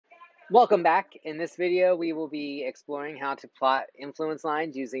Welcome back. In this video, we will be exploring how to plot influence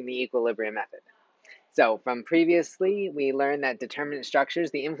lines using the equilibrium method. So from previously, we learned that determinant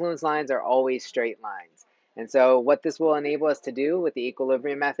structures, the influence lines are always straight lines. And so what this will enable us to do with the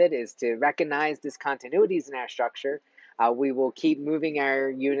equilibrium method is to recognize discontinuities in our structure. We will keep moving our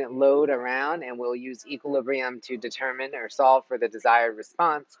unit load around, and we'll use equilibrium to determine or solve for the desired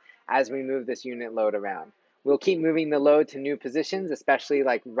response as we move this unit load around. We'll keep moving the load to new positions, especially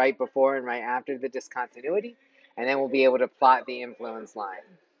like right before and right after the discontinuity, and then we'll be able to plot the influence line.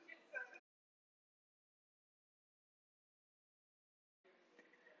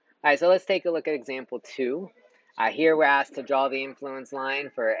 All right, so let's take a look at example 2. Here we're asked to draw the influence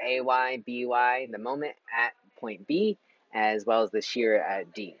line for AY, BY, the moment at point B, as well as the shear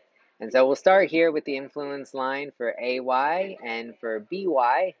at D. And so we'll start here with the influence line for AY and for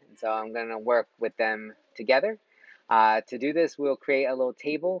BY. And so I'm going to work with them together. To do this, we'll create a little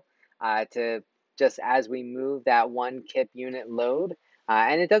table to just as we move that 1 kip unit load.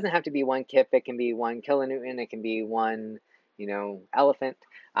 And it doesn't have to be 1 kip, it can be 1 kilonewton, it can be 1, elephant,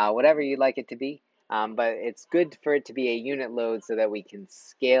 whatever you'd like it to be. But it's good for it to be a unit load so that we can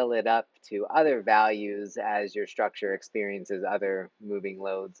scale it up to other values as your structure experiences other moving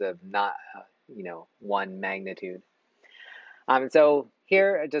loads of not, 1 magnitude. So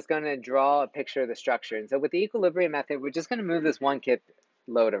here, I'm just going to draw a picture of the structure. And so with the equilibrium method, we're just going to move this 1 kip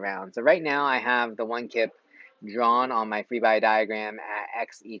load around. So right now I have the 1 kip drawn on my free body diagram at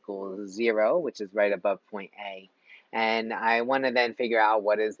x equals 0, which is right above point A. And I want to then figure out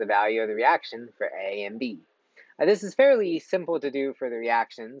what is the value of the reaction for A and B. This is fairly simple to do for the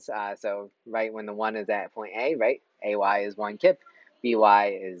reactions. So right when the 1 is at point A, right, AY is 1 kip,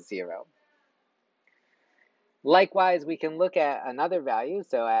 BY is 0. Likewise, we can look at another value.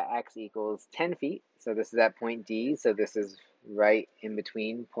 So at x equals 10 feet, so this is at point D, so this is right in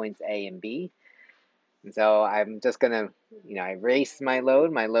between points A and B. And so I'm just going to, erase my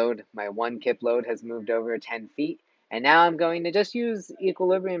load. My 1 kip load has moved over 10 feet. And now I'm going to just use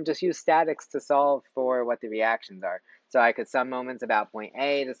equilibrium, just use statics to solve for what the reactions are. So I could sum moments about point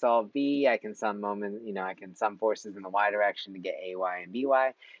A to solve B. I can sum moments, I can sum forces in the y direction to get AY and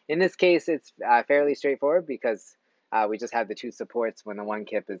BY. In this case, it's fairly straightforward because we just have the 2 supports when the 1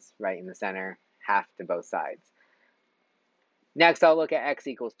 kip is right in the center, half to both sides. Next, I'll look at x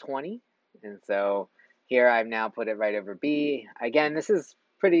equals 20. And so here I've now put it right over B. Again, this is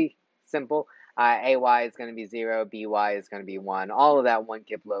pretty simple. AY is going to be 0, BY is going to be 1. All of that 1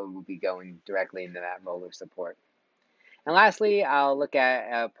 kip load will be going directly into that roller support. And lastly, I'll look at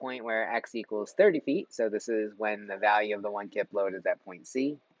a point where x equals 30 feet. So this is when the value of the 1 kip load is at point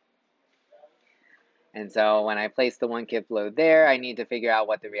C. And so when I place the 1 kip load there, I need to figure out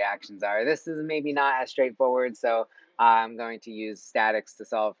what the reactions are. This is maybe not as straightforward, so I'm going to use statics to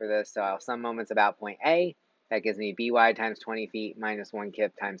solve for this. So I'll sum moments about point A. That gives me BY times 20 feet minus 1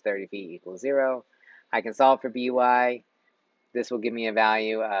 kip times 30 feet equals 0. I can solve for BY. This will give me a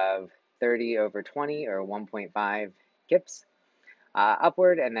value of 30 over 20, or 1.5 kips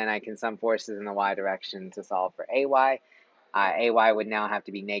upward. And then I can sum forces in the y direction to solve for AY. AY would now have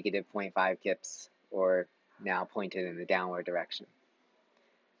to be negative 0.5 kips, or now pointed in the downward direction.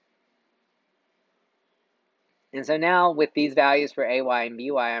 And so now with these values for AY and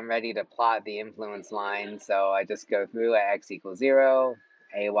BY, I'm ready to plot the influence line. So I just go through at x equals 0,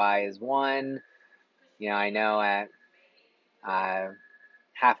 AY is 1. I know at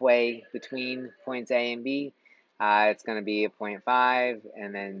halfway between points A and B, it's going to be a 0.5,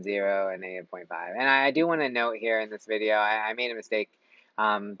 and then 0, and negative 0.5. And I do want to note here in this video, I made a mistake.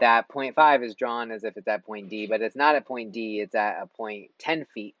 That 0.5 is drawn as if it's at point D, but it's not at point D, it's at a point 10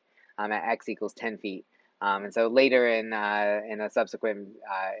 feet, at x equals 10 feet. And so later in a subsequent,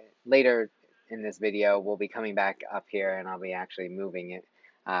 later in this video, we'll be coming back up here and I'll be actually moving it.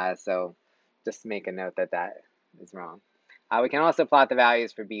 So just make a note that that is wrong. We can also plot the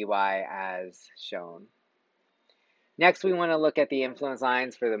values for BY as shown. Next, we want to look at the influence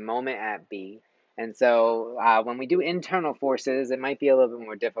lines for the moment at B. And so when we do internal forces, it might be a little bit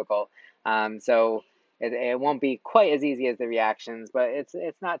more difficult. So it won't be quite as easy as the reactions, but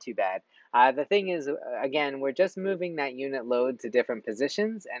it's not too bad. The thing is, again, we're just moving that unit load to different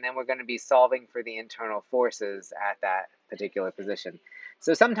positions, and then we're going to be solving for the internal forces at that particular position.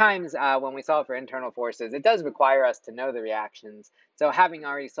 So sometimes when we solve for internal forces, it does require us to know the reactions. So having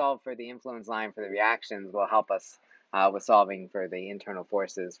already solved for the influence line for the reactions will help us with solving for the internal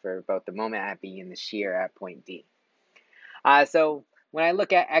forces for both the moment at B and the shear at point D. So when I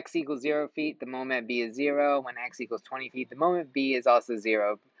look at x equals 0 feet, the moment at B is 0. When x equals 20 feet, the moment B is also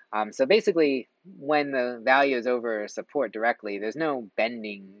 0. So basically, when the value is over support directly, there's no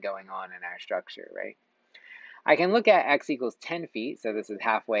bending going on in our structure, right? I can look at x equals 10 feet, so this is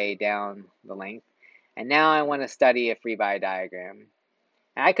halfway down the length, and now I want to study a free body diagram.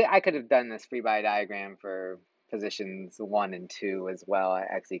 And I could have done this free body diagram for positions 1 and 2 as well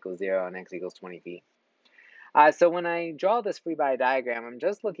at x equals 0 and x equals 20 feet. So when I draw this free body diagram, I'm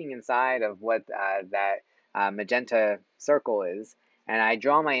just looking inside of what that magenta circle is, and I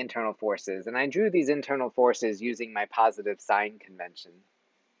draw my internal forces. And I drew these internal forces using my positive sign convention.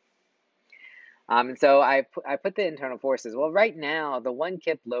 And so I put the internal forces. Well, right now, the one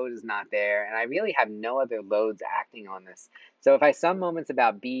kip load is not there, and I really have no other loads acting on this. So if I sum moments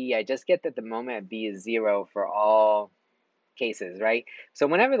about B, I just get that the moment at B is 0 for all cases, right? So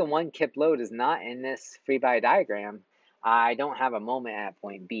whenever the one kip load is not in this free body diagram, I don't have a moment at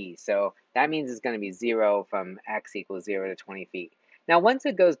point B. So that means it's going to be 0 from x equals 0 to 20 feet. Now, once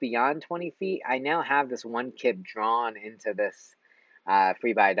it goes beyond 20 feet, I now have this one kip drawn into this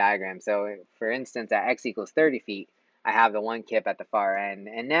free body diagram. So for instance, at x equals 30 feet, I have the one kip at the far end.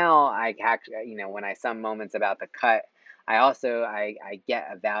 And now I actually, when I sum moments about the cut, I get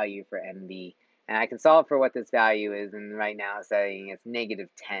a value for MB. And I can solve for what this value is, and right now it's saying it's negative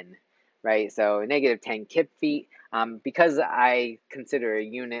 10, right? So negative 10 kip feet. Because I consider a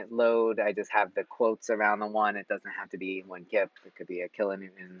unit load, I just have the quotes around the one. It doesn't have to be one kip. It could be a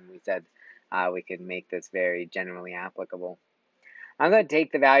kilonewton. We said we could make this very generally applicable. I'm going to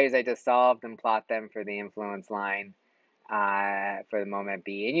take the values I just solved and plot them for the influence line for the moment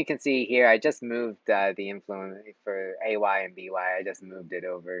B. And you can see here, I just moved the influence for AY and BY. I just moved it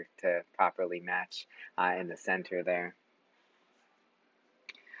over to properly match in the center there.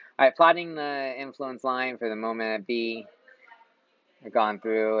 All right, plotting the influence line for the moment at B. I've gone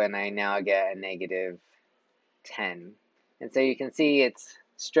through, and I now get a negative 10. And so you can see it's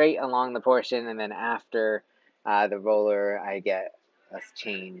straight along the portion, and then after the roller, I get a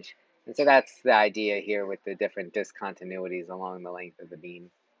change. And so that's the idea here with the different discontinuities along the length of the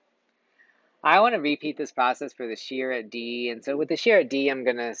beam. I want to repeat this process for the shear at D. And so with the shear at D, I'm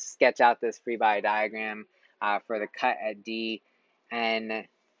going to sketch out this free body diagram for the cut at D. And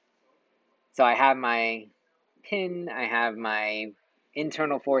so I have my pin, I have my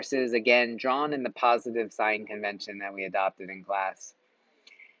internal forces, again, drawn in the positive sign convention that we adopted in class.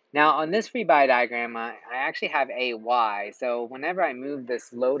 Now, on this free body diagram, I actually have AY. So whenever I move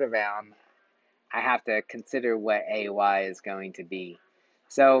this load around, I have to consider what AY is going to be.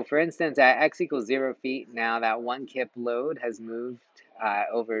 So for instance, at x equals 0 feet, now that one kip load has moved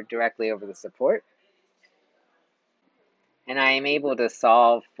directly over the support. And I am able to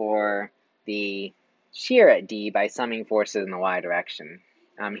solve for the shear at D by summing forces in the y direction.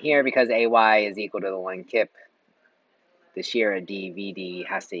 Here, because AY is equal to the one kip, the shear at D, VD,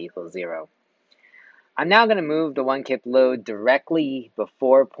 has to equal 0. I'm now going to move the one kip load directly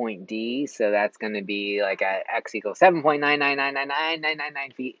before point D, so that's going to be like at x equals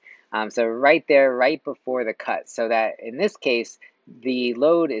 7.999999999 feet. So right there, right before the cut, so that in this case, the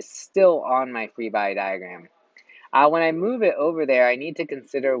load is still on my free body diagram. When I move it over there, I need to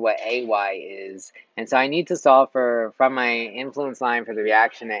consider what AY is. And so I need to solve from my influence line for the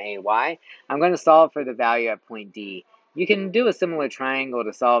reaction at AY, I'm going to solve for the value at point D. You can do a similar triangle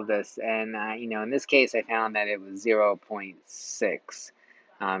to solve this. And, in this case, I found that it was 0.6.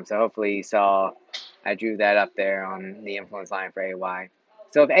 So hopefully you saw I drew that up there on the influence line for AY.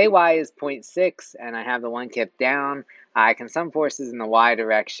 So if AY is 0.6 and I have the one kip down, I can sum forces in the y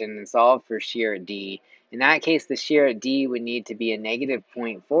direction and solve for shear at D. In that case, the shear at D would need to be a negative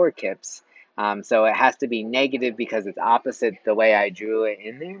 0.4 kips. So it has to be negative because it's opposite the way I drew it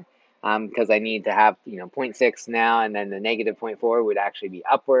in there. Because I need to have 0.6 now, and then the negative 0.4 would actually be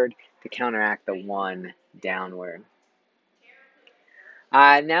upward to counteract the 1 downward.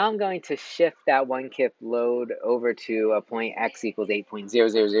 Now I'm going to shift that one kip load over to a point x equals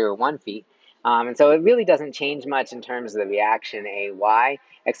 8.0001 feet. And so it really doesn't change much in terms of the reaction AY,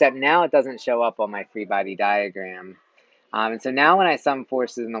 except now it doesn't show up on my free body diagram. And so now when I sum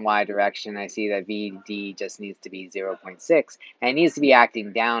forces in the y direction, I see that VD just needs to be 0.6, and it needs to be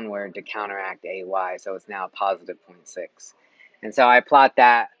acting downward to counteract AY, so it's now positive 0.6. And so I plot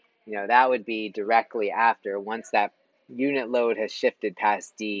that, that would be directly after, once that unit load has shifted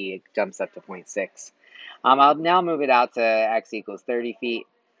past D, it jumps up to 0.6. I'll now move it out to x equals 30 feet.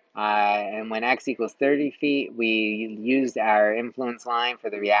 And when x equals 30 feet, we used our influence line for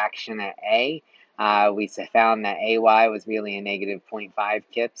the reaction at A. We found that AY was really a negative 0.5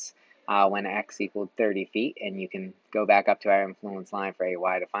 kips when x equaled 30 feet. And you can go back up to our influence line for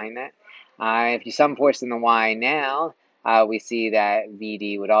AY to find that. If you sum force in the y now, we see that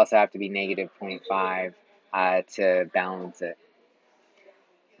VD would also have to be negative 0.5 to balance it.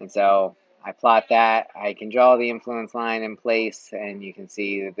 And so I plot that. I can draw the influence line in place, and you can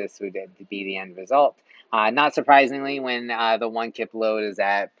see that this would be the end result. Not surprisingly, when the one kip load is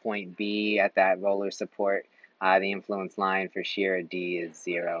at point B at that roller support, the influence line for shear D is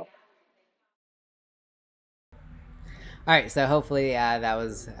 0. All right, so hopefully that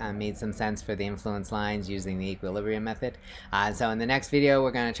was made some sense for the influence lines using the equilibrium method. So in the next video,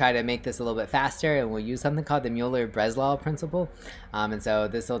 we're going to try to make this a little bit faster, and we'll use something called the Mueller-Breslau principle. And so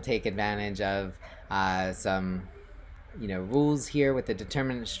this will take advantage of some rules here with the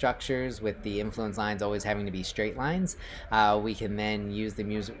determinant structures, with the influence lines always having to be straight lines. We can then use the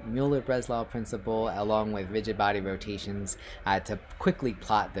Mueller-Breslau principle along with rigid body rotations to quickly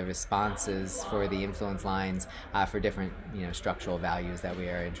plot the responses for the influence lines for different structural values that we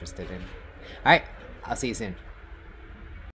are interested in. All right, I'll see you soon.